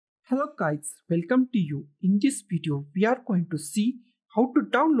Hello guys, welcome to you. In this video, we are going to see how to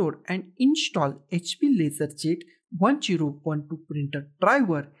download and install HP LaserJet 1012 printer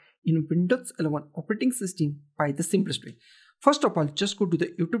driver in Windows 11 operating system by the simplest way. First of all, just go to the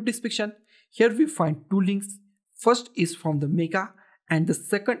YouTube description. Here we find two links. First is from the Mega and the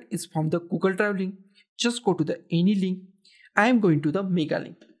second is from the Google Drive link. Just go to the any link. I am going to the Mega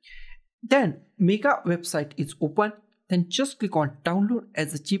link. Then Mega website is open. Then just click on download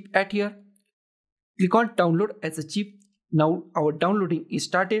as a zip at here. Click on download as a zip. Now our downloading is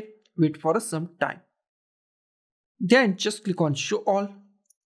started. Wait for some time. Then just click on show all.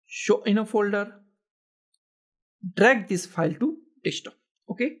 Show in a folder. Drag this file to desktop.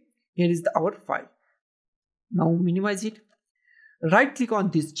 Okay. Here is our file. Now minimize it. Right click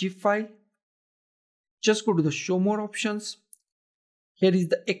on this zip file. Just go to the show more options. Here is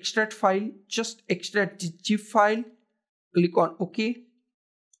the extract file. Just extract the zip file. Click on OK.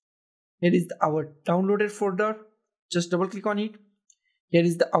 Here is our downloaded folder. Just double click on it. Here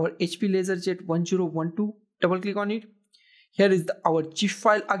is our HP LaserJet 1012. Double click on it. Here is our zip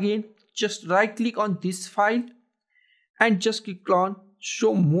file again. Just right click on this file and just click on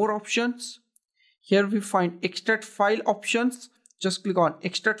show more options. Here we find extract file options. Just click on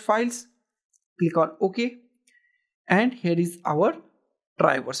extract files. Click on OK. And here is our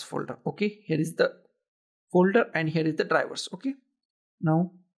drivers folder. Okay. Here is the folder and here is the drivers. Okay, now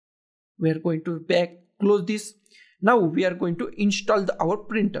we are going to close this. Now we are going to install our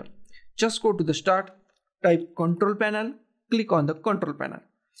printer. Just go to the start, type control panel, click on the control panel.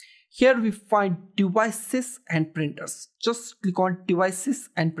 Here we find devices and printers. Just click on devices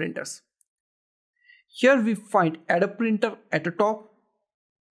and printers. Here we find add a printer at the top.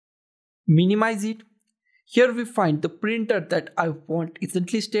 Minimize it. Here we find the printer that I want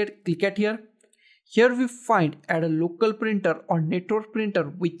isn't listed. Click at here. Here we find add a local printer or network printer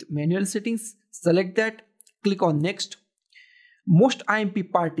with manual settings. Select that. Click on next. Most IMP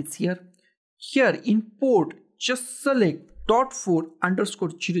part is here. Here in port, just select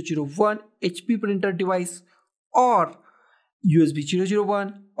 .4_001 HP printer device or USB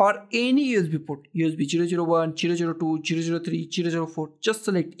 001 or any USB port. USB 001, 002, 003, 004. Just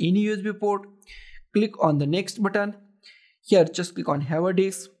select any USB port. Click on the next button. Here just click on have a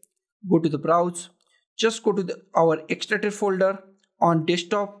disk. Go to the browse. Just go to our extracted folder on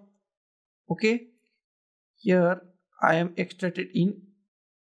desktop. Okay. Here I am extracted in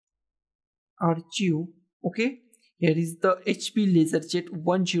archive. Okay. Here is the HP LaserJet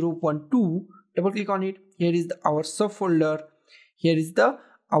 1012. Double click on it. Here is our subfolder. Here is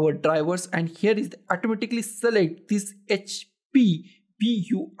our drivers and here is automatically select this HP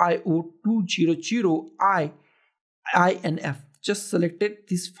BUIO200IINF. Just selected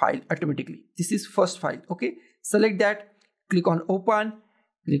this file automatically. This is first file. Okay, select that, click on open,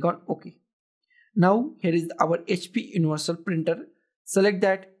 click on OK. Now here is our HP universal printer. Select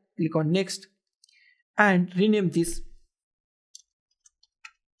that, click on next and rename this.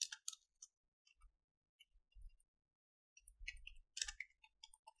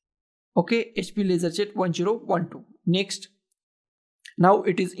 Okay, HP LaserJet 1012. Next. Now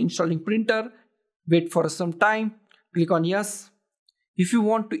it is installing printer. Wait for some time. Click on yes. If you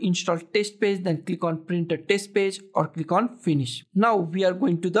want to install test page, then click on printer test page or click on finish. Now we are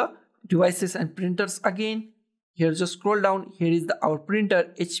going to the devices and printers again. Here just scroll down. Here is our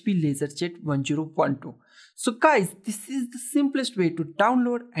printer HP LaserJet 1012. So guys, this is the simplest way to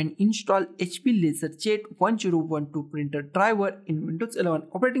download and install HP LaserJet 1012 printer driver in Windows 11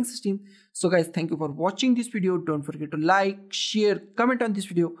 operating system. So guys, thank you for watching this video. Don't forget to like, share, comment on this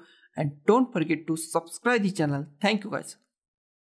video and don't forget to subscribe the channel. Thank you guys.